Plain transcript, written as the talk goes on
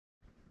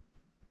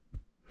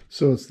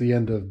So it's the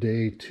end of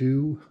day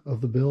 2 of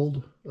the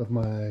build of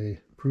my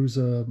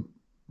Prusa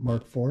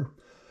MK4.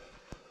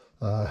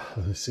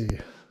 Let me see,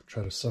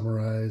 try to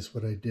summarize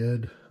what I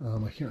did.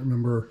 I can't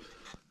remember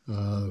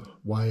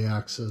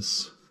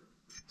y-axis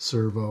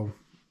servo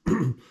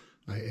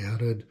I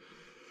added.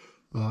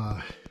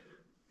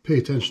 Pay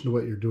attention to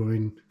what you're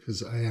doing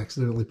because I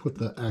accidentally put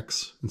the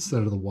X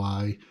instead of the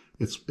Y.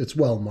 It's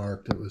well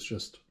marked. It was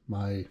just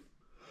my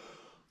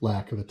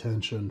lack of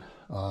attention.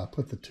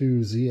 Put the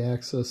two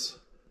Z-axis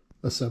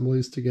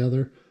assemblies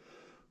together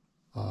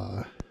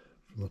from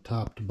the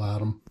top to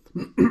bottom.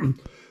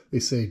 They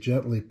say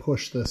gently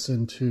push this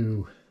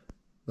into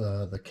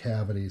the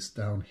cavities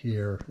down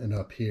here and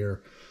up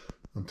here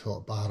until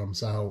it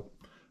bottoms out.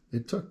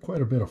 It took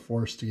quite a bit of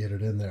force to get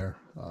it in there,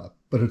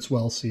 but it's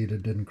well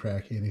seated, didn't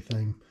crack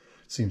anything,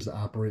 seems to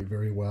operate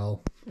very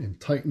well. In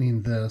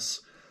tightening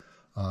this,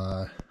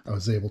 I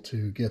was able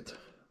to get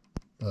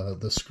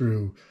the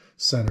screw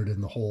centered in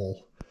the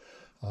hole.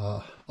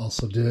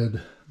 Also did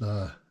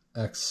the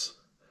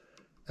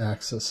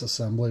X-axis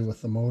assembly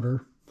with the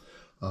motor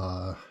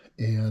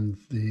and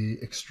the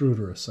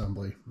extruder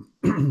assembly.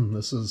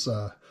 This is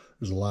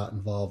there's a lot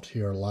involved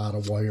here, a lot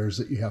of wires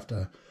that you have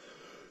to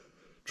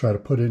try to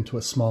put into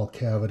a small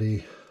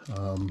cavity,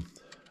 and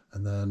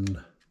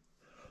then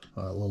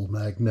a little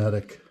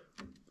magnetic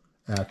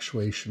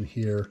actuation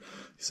here.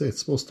 You say it's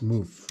supposed to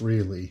move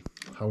freely.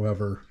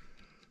 However,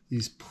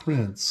 these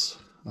prints,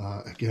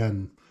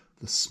 again,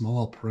 the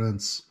small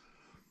prints,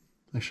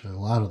 actually a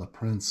lot of the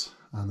prints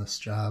on this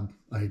job,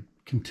 I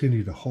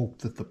continue to hope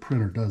that the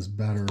printer does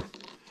better.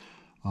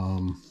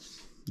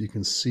 You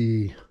can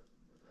see,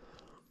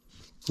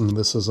 and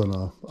this isn't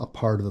a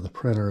part of the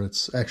printer,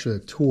 it's actually a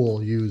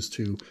tool used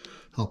to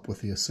help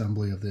with the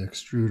assembly of the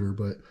extruder,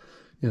 but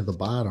you know, the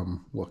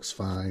bottom looks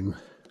fine.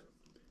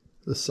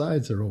 The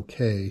sides are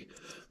okay.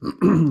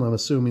 I'm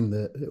assuming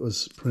that it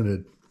was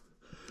printed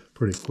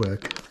pretty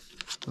quick,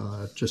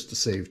 just to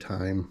save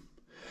time.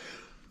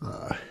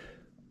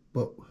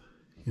 But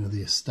you know,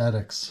 the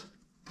aesthetics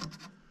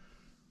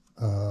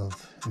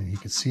of, I mean, you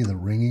can see the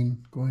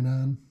ringing going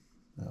on.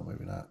 No,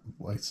 maybe not.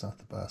 Light's not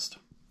the best.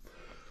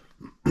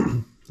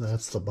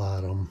 That's the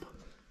bottom.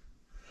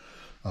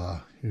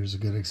 Here's a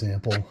good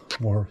example.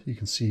 More, you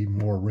can see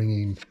more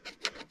ringing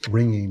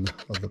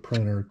of the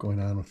printer going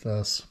on with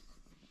this.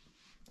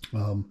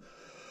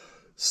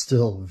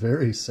 Still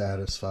very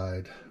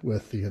satisfied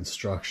with the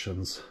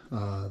instructions.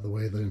 The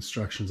way the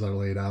instructions are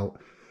laid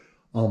out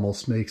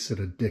almost makes it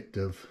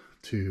addictive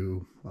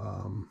to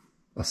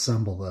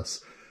assemble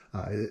this.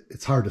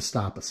 It's hard to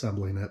stop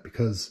assembling it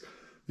because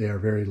they are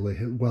very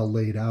well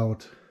laid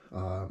out.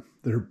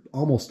 They're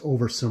almost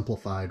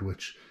oversimplified,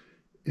 which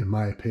in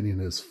my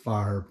opinion is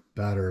far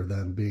better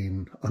than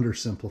being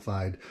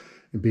undersimplified,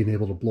 and being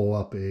able to blow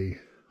up a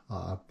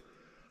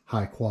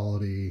high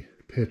quality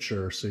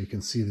picture so you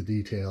can see the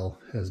detail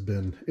has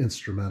been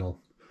instrumental.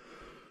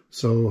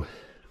 So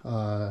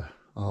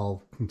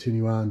I'll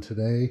continue on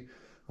today.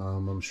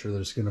 I'm sure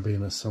there's going to be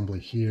an assembly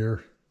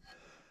here.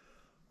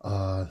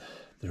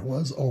 There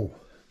was,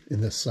 in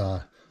this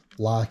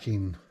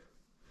locking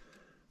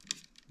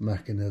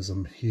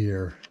mechanism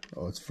here.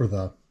 It's for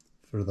the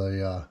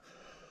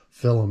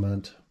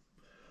filament.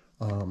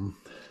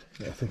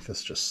 Yeah, I think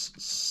this just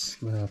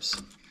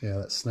snaps. Yeah,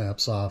 that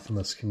snaps off, and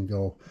this can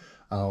go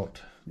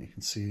out. You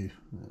can see, you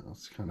know,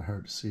 it's kind of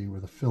hard to see where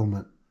the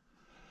filament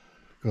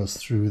goes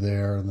through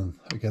there, and then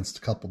against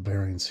a couple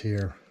bearings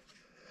here.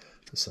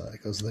 This side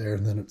goes there,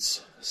 and then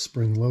it's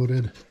spring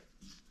loaded.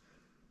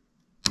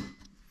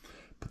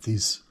 But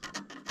these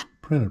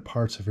printed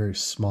parts are very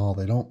small.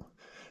 They don't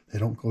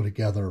go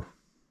together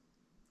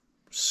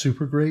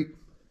super great,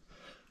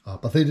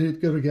 but they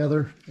did go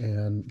together,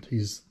 and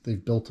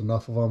they've built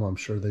enough of them. I'm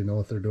sure they know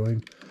what they're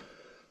doing.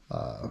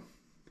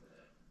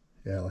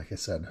 Yeah, like I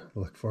said, I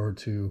look forward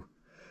to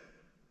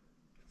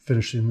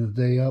finishing the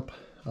day up.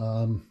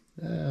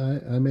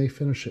 I may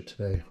finish it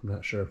today. I'm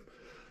not sure.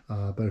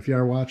 But if you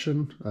are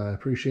watching, I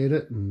appreciate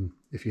it. And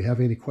if you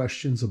have any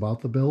questions about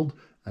the build,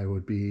 I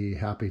would be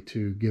happy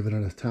to give it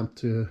an attempt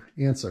to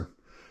answer.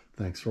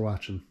 Thanks for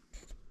watching.